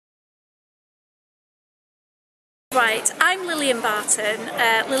Right, I'm Lilian Barton,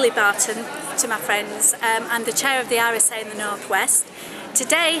 Lily Barton to my friends. I'm the chair of the RSA in the North West.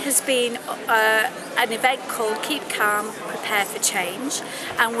 Today has been an event called Keep Calm, Prepare for Change,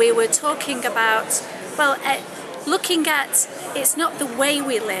 and we were talking about, looking at it's not the way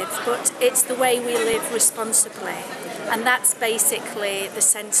we live, but it's the way we live responsibly. And that's basically the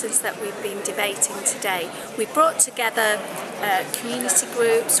sentence that we've been debating today. We brought together community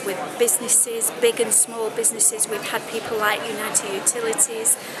groups with businesses, big and small businesses. We've had people like United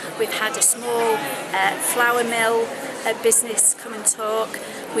Utilities, we've had a small flour mill business come and talk,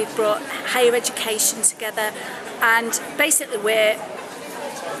 we've brought higher education together, and basically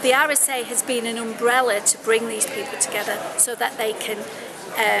the RSA has been an umbrella to bring these people together so that they can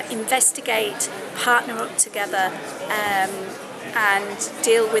investigate, partner up together and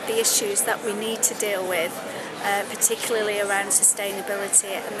deal with the issues that we need to deal with, particularly around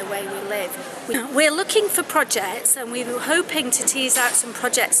sustainability and the way we live. We're looking for projects, and we were hoping to tease out some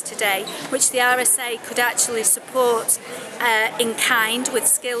projects today which the RSA could actually support in kind with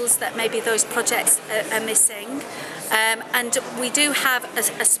skills that maybe those projects are missing. And we do have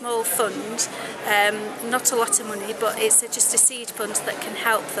a small fund, not a lot of money, but it's just a seed fund that can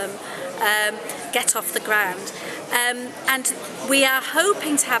help them get off the ground. And we are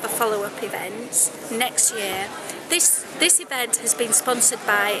hoping to have a follow-up event next year. This event has been sponsored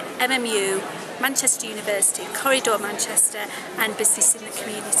by MMU, Manchester University, Corridor Manchester and Business in the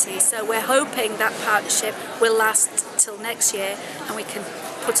Community. So we're hoping that partnership will last till next year and we can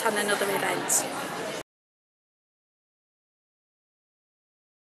put on another event.